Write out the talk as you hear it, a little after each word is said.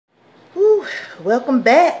welcome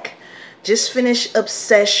back. Just finished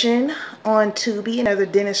Obsession on Tubi, another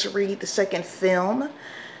Dennis Reed the second film.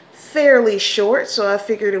 Fairly short, so I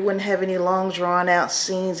figured it wouldn't have any long drawn out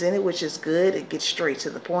scenes in it, which is good. It gets straight to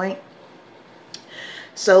the point.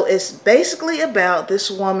 So it's basically about this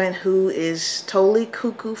woman who is totally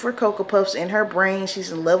cuckoo for Cocoa Puffs in her brain.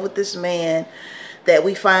 She's in love with this man that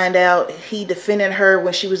we find out he defended her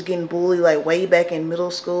when she was getting bullied like way back in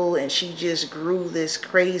middle school, and she just grew this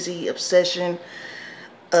crazy obsession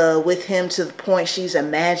with him to the point she's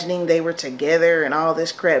imagining they were together and all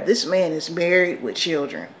this crap. This man is married with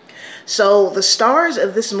children. So the stars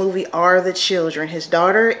of this movie are the children. His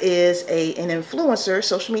daughter is an influencer,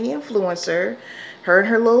 social media influencer. Her and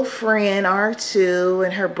her little friend are too,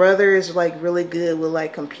 and her brother is like really good with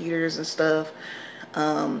like computers and stuff.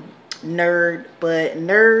 Nerd, but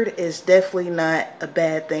nerd is definitely not a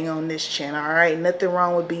bad thing on this channel. All right, nothing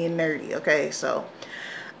wrong with being nerdy. Okay, so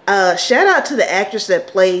shout out to the actress that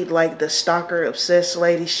played like the stalker obsessed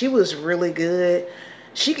lady. She was really good.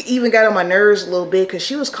 She even got on my nerves a little bit because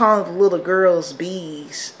she was calling the little girls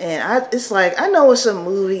bees, and it's like, I know it's a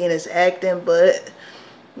movie and it's acting, but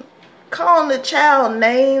calling the child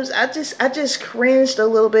names, I just cringed a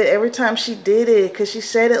little bit every time she did it, because she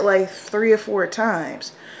said it like 3 or 4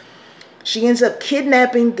 times. She ends up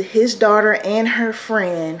kidnapping his daughter and her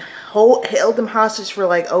friend, held them hostage for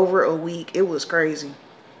like over a week. It was crazy.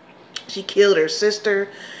 She killed her sister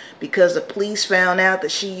because the police found out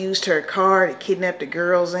that she used her car to kidnap the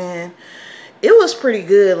girls in. It was pretty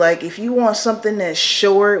good. Like, if you want something that's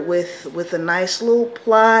short with a nice little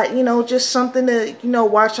plot, you know, just something to, you know,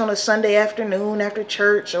 watch on a Sunday afternoon after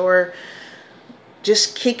church, or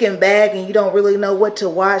just kicking back and you don't really know what to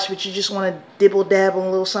watch, but you just want to dibble dabble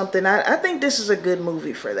a little something. I think this is a good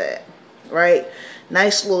movie for that, right?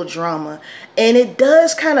 Nice little drama. And it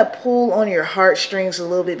does kind of pull on your heartstrings a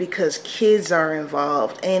little bit because kids are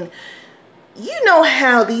involved. And you know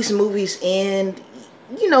how these movies end.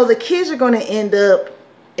 You know, the kids are going to end up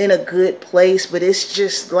in a good place, but it's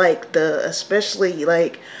just like especially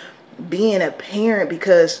like being a parent,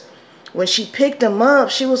 because when she picked him up,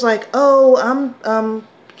 she was like, oh, I'm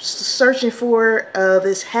searching for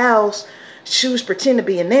this house. She was pretending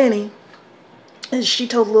to be a nanny. And she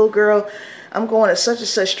told the little girl, I'm going to such and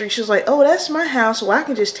such street. She was like, oh, that's my house. Well, I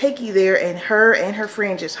can just take you there. And her and her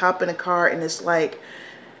friend just hop in a car. And it's like,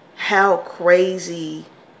 how crazy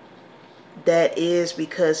that is,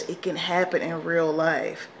 because it can happen in real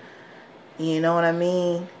life. You know what I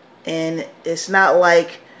mean? And it's not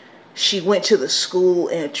like she went to the school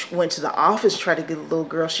and went to the office to try to get a little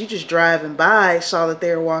girl. She just driving by, saw that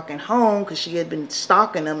they were walking home because she had been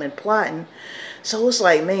stalking them and plotting. So it's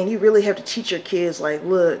like, man, you really have to teach your kids, like,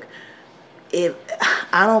 look, if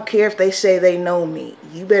I don't care if they say they know me,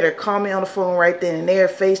 you better call me on the phone right then and there,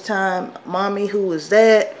 FaceTime, mommy, who is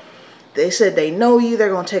that? They said they know you, they're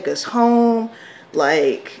going to take us home.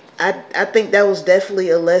 Like, I think that was definitely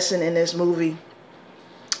a lesson in this movie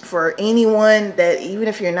for anyone, that even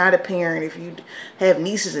if you're not a parent, if you have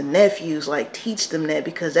nieces and nephews, like, teach them that,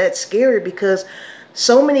 because that's scary, because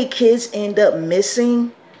so many kids end up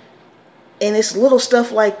missing, and it's little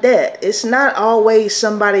stuff like that. It's not always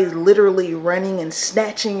somebody literally running and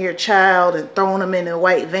snatching your child and throwing them in a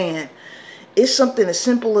white van. It's something as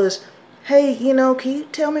simple as, hey, you know, can you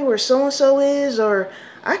tell me where so-and-so is? Or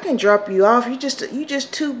I can drop you off. You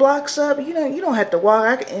just 2 blocks up. You know, you don't have to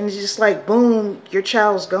walk. And it's just like, boom, your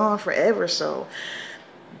child's gone forever. So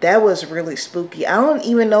that was really spooky. I don't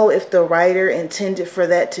even know if the writer intended for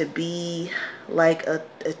that to be like a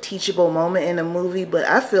teachable moment in a movie, but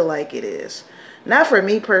I feel like it is. Not for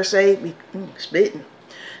me per se, spitting.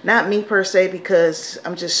 Not me per se, because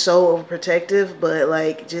I'm just so overprotective, but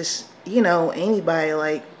like, just, you know, anybody,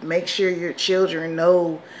 like, make sure your children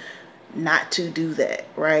know not to do that,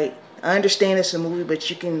 right? I understand it's a movie, but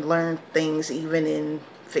you can learn things even in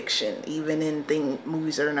fiction, even in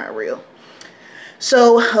movies that are not real.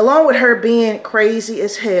 So along with her being crazy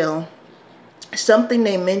as hell, something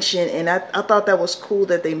they mentioned, and I thought that was cool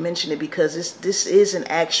that they mentioned it, because this is an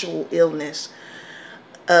actual illness.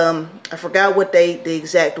 I forgot what the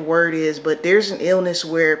exact word is, but there's an illness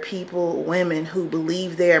where women who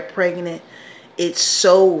believe they are pregnant, it's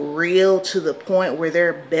so real to the point where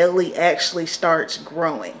their belly actually starts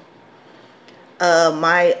growing.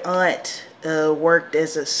 My aunt worked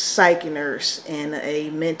as a psych nurse in a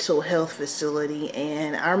mental health facility,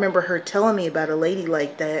 and I remember her telling me about a lady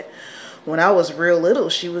like that when I was real little.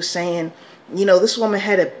 She was saying, you know, this woman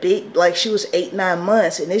had a big, like, she was 8-9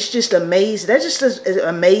 months, and it's just amazing. That's just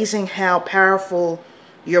amazing how powerful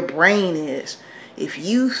your brain is. if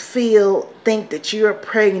you think that you're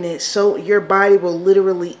pregnant, so your body will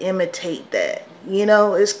literally imitate that. You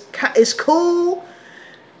know, it's cool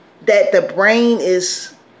that the brain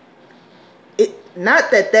is,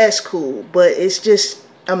 not that that's cool, but it's just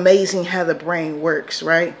amazing how the brain works,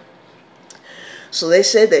 right? So they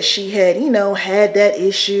said that she had, you know, had that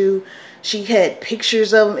issue. She had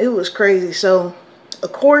pictures of them. It was crazy. So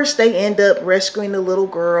of course they end up rescuing the little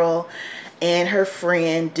girl and her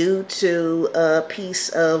friend due to a piece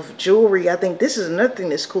of jewelry. I think this is another thing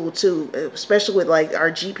that's cool too, especially with like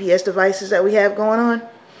our GPS devices that we have going on.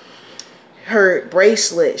 Her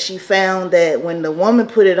bracelet, she found that when the woman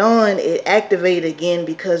put it on, it activated again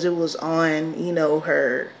because it was on, you know,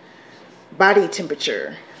 her body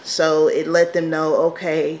temperature. So it let them know,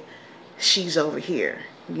 okay, she's over here,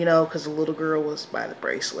 you know, because the little girl was by the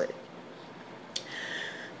bracelet.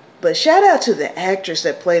 But shout out to the actress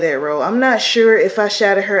that played that role. I'm not sure if I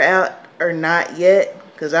shouted her out or not yet,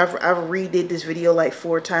 because I've redid this video like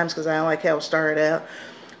 4 times because I don't like how it started out.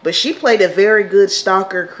 But she played a very good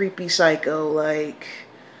stalker, creepy psycho. Like,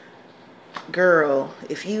 girl,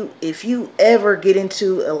 if you ever get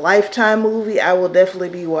into a Lifetime movie, I will definitely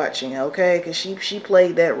be watching, okay? Because she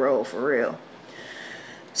played that role for real.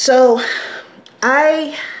 So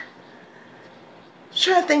I'm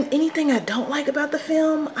trying to think anything I don't like about the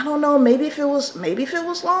film. I don't know. Maybe if it was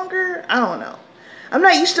longer. I don't know. I'm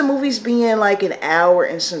not used to movies being like an hour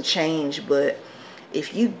and some change, but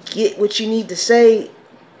if you get what you need to say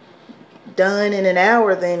done in an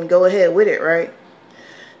hour, then go ahead with it, right?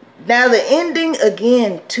 Now the ending,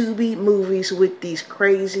 again, Tubi movies with these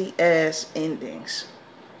crazy ass endings.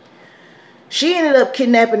 She ended up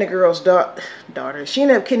kidnapping the girl's daughter. She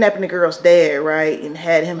ended up kidnapping the girl's dad, right, and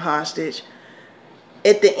had him hostage.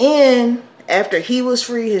 At the end, after he was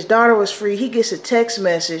free, his daughter was free, he gets a text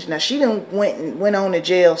message. Now, she done went on to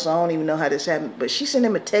jail, so I don't even know how this happened. But she sent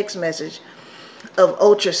him a text message of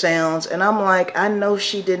ultrasounds. And I'm like, I know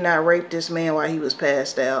she did not rape this man while he was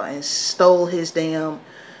passed out and stole his damn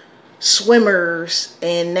swimmers.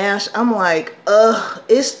 And now I'm like,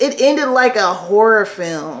 it ended like a horror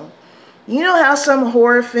film. You know how some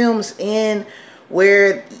horror films end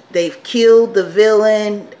where they've killed the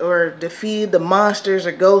villain or defeated the monsters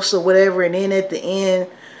or ghosts or whatever, and then at the end,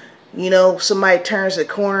 you know, somebody turns the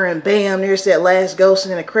corner and bam, there's that last ghost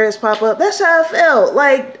and then the credits pop up. That's how I felt.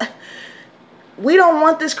 Like, we don't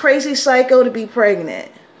want this crazy psycho to be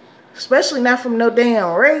pregnant, especially not from no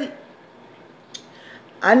damn rape.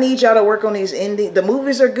 I need y'all to work on these endings. The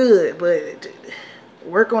movies are good, but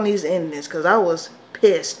work on these endings, because I was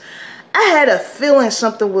pissed. I had a feeling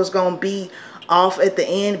something was going to be off at the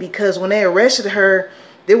end, because when they arrested her,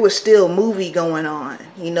 there was still a movie going on.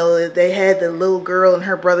 You know, they had the little girl and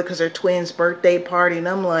her brother because their twins' birthday party, and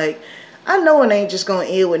I'm like, I know it ain't just going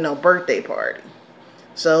to end with no birthday party.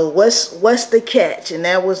 So what's the catch? And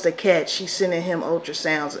that was the catch. She's sending him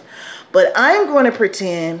ultrasounds. But I'm going to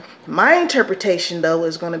pretend, my interpretation though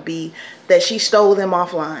is going to be that she stole them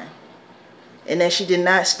offline, and that she did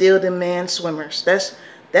not steal them man's swimmers.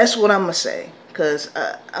 That's what I'm going to say. Because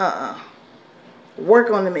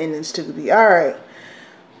work on them endings to be alright.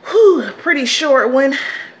 Whew, pretty short one.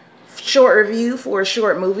 Short review for a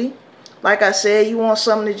short movie. Like I said, you want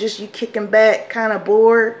something to just you kicking back, kind of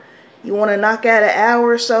bored. You want to knock out an hour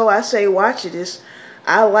or so, I say watch it.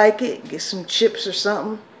 I like it. Get some chips or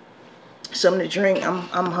something. Something to drink.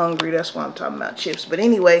 I'm hungry. That's why I'm talking about chips. But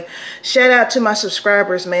anyway, shout out to my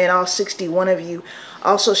subscribers, man. All 61 of you.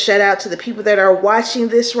 Also, shout out to the people that are watching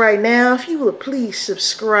this right now. If you would please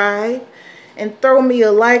subscribe and throw me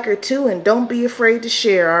a like or two, and don't be afraid to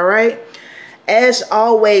share, all right? As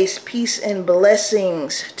always, peace and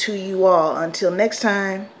blessings to you all. Until next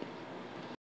time.